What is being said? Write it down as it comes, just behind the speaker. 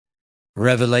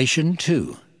Revelation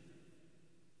 2.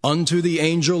 Unto the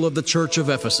angel of the church of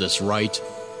Ephesus write,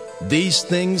 These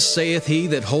things saith he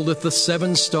that holdeth the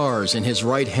 7 stars in his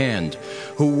right hand,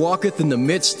 who walketh in the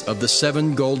midst of the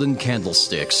 7 golden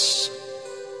candlesticks.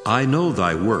 I know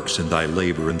thy works and thy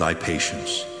labor and thy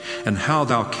patience, and how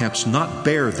thou canst not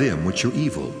bear them which are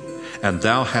evil. And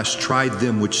thou hast tried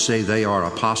them which say they are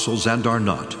apostles and are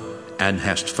not, and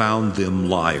hast found them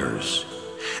liars.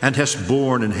 And hast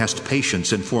borne and hast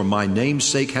patience, and for my name's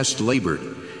sake hast labored,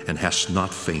 and hast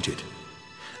not fainted.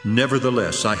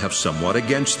 Nevertheless, I have somewhat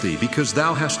against thee, because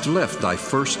thou hast left thy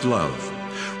first love.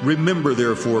 Remember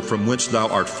therefore from whence thou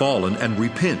art fallen, and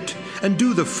repent, and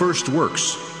do the first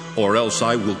works, or else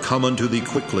I will come unto thee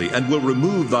quickly, and will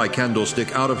remove thy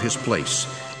candlestick out of his place,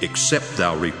 except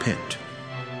thou repent.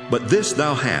 But this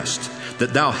thou hast,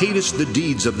 that thou hatest the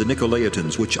deeds of the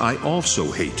Nicolaitans, which I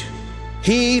also hate.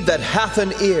 He that hath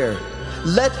an ear,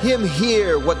 let him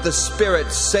hear what the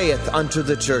Spirit saith unto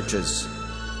the churches.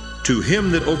 To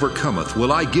him that overcometh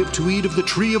will I give to eat of the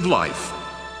tree of life,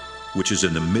 which is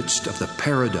in the midst of the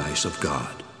paradise of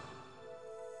God.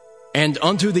 And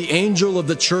unto the angel of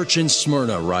the church in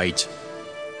Smyrna write,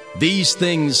 These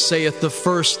things saith the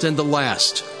first and the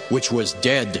last, which was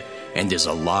dead and is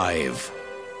alive.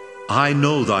 I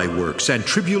know thy works, and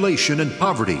tribulation and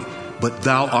poverty, but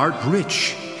thou art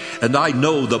rich. And I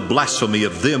know the blasphemy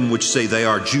of them which say they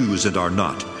are Jews and are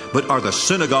not, but are the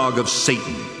synagogue of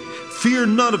Satan. Fear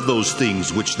none of those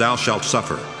things which thou shalt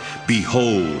suffer.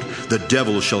 Behold, the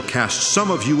devil shall cast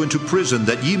some of you into prison,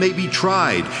 that ye may be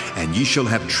tried, and ye shall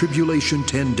have tribulation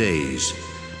 10 days.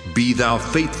 Be thou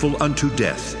faithful unto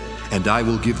death, and I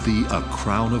will give thee a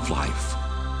crown of life.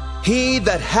 He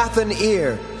that hath an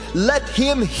ear, let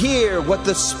him hear what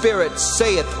the Spirit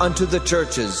saith unto the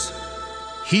churches.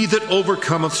 He that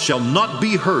overcometh shall not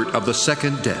be hurt of the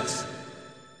second death.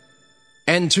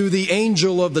 And to the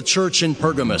angel of the church in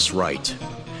Pergamos write,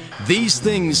 These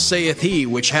things saith he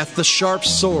which hath the sharp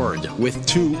sword with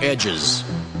 2 edges.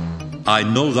 I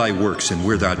know thy works, and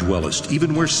where thou dwellest,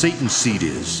 even where Satan's seat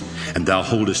is. And thou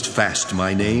holdest fast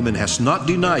my name, and hast not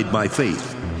denied my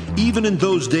faith, even in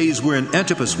those days wherein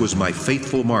Antipas was my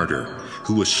faithful martyr,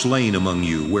 who was slain among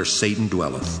you where Satan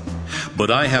dwelleth.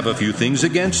 But I have a few things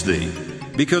against thee,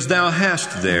 because thou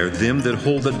hast there them that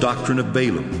hold the doctrine of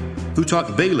Balaam, who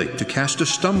taught Balak to cast a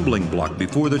stumbling block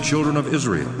before the children of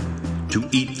Israel, to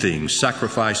eat things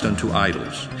sacrificed unto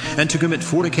idols, and to commit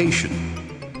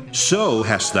fornication. So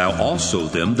hast thou also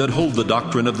them that hold the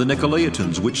doctrine of the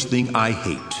Nicolaitans, which thing I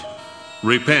hate.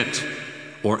 Repent,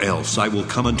 or else I will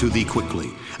come unto thee quickly,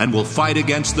 and will fight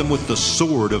against them with the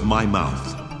sword of my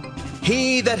mouth.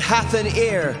 He that hath an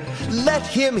ear, let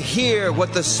him hear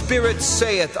what the Spirit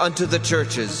saith unto the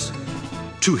churches.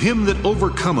 To him that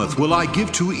overcometh will I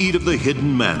give to eat of the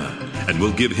hidden manna, and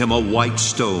will give him a white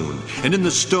stone, and in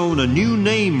the stone a new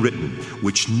name written,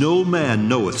 which no man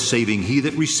knoweth saving he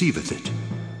that receiveth it.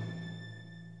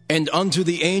 And unto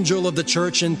the angel of the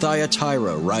church in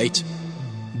Thyatira write,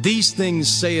 These things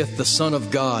saith the Son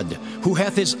of God, who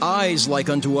hath his eyes like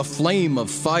unto a flame of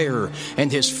fire,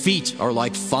 and his feet are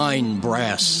like fine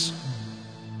brass.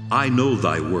 I know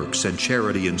thy works, and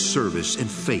charity, and service, and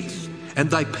faith,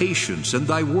 and thy patience, and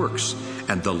thy works,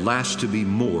 and the last to be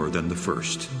more than the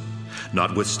first.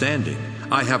 Notwithstanding,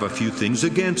 I have a few things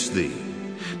against thee,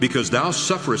 because thou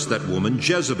sufferest that woman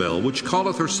Jezebel, which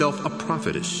calleth herself a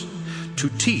prophetess, to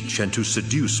teach and to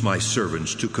seduce my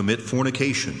servants to commit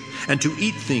fornication, and to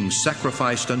eat things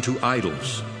sacrificed unto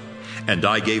idols. And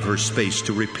I gave her space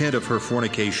to repent of her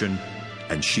fornication,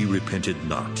 and she repented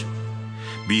not.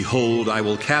 Behold, I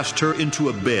will cast her into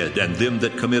a bed, and them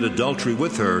that commit adultery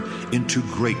with her into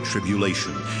great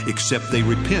tribulation, except they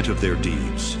repent of their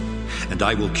deeds. And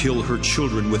I will kill her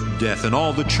children with death, and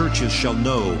all the churches shall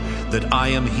know that I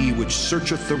am he which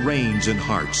searcheth the reins and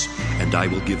hearts, and I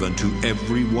will give unto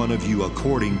every one of you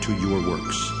according to your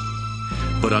works.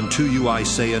 But unto you I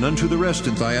say, and unto the rest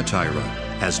in Thyatira,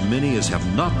 as many as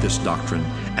have not this doctrine,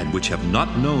 and which have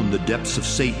not known the depths of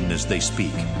Satan as they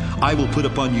speak, I will put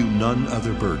upon you none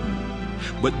other burden.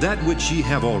 But that which ye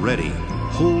have already,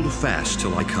 hold fast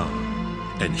till I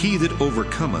come. And he that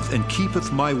overcometh and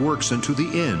keepeth my works unto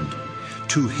the end,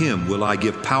 to him will I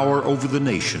give power over the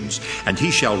nations, and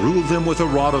he shall rule them with a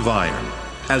rod of iron.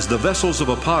 As the vessels of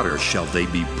a potter shall they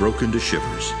be broken to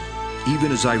shivers,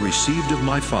 even as I received of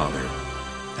my Father,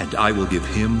 and I will give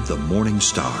him the morning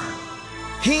star.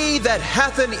 He that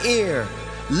hath an ear,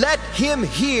 let him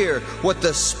hear what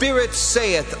the Spirit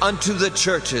saith unto the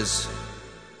churches.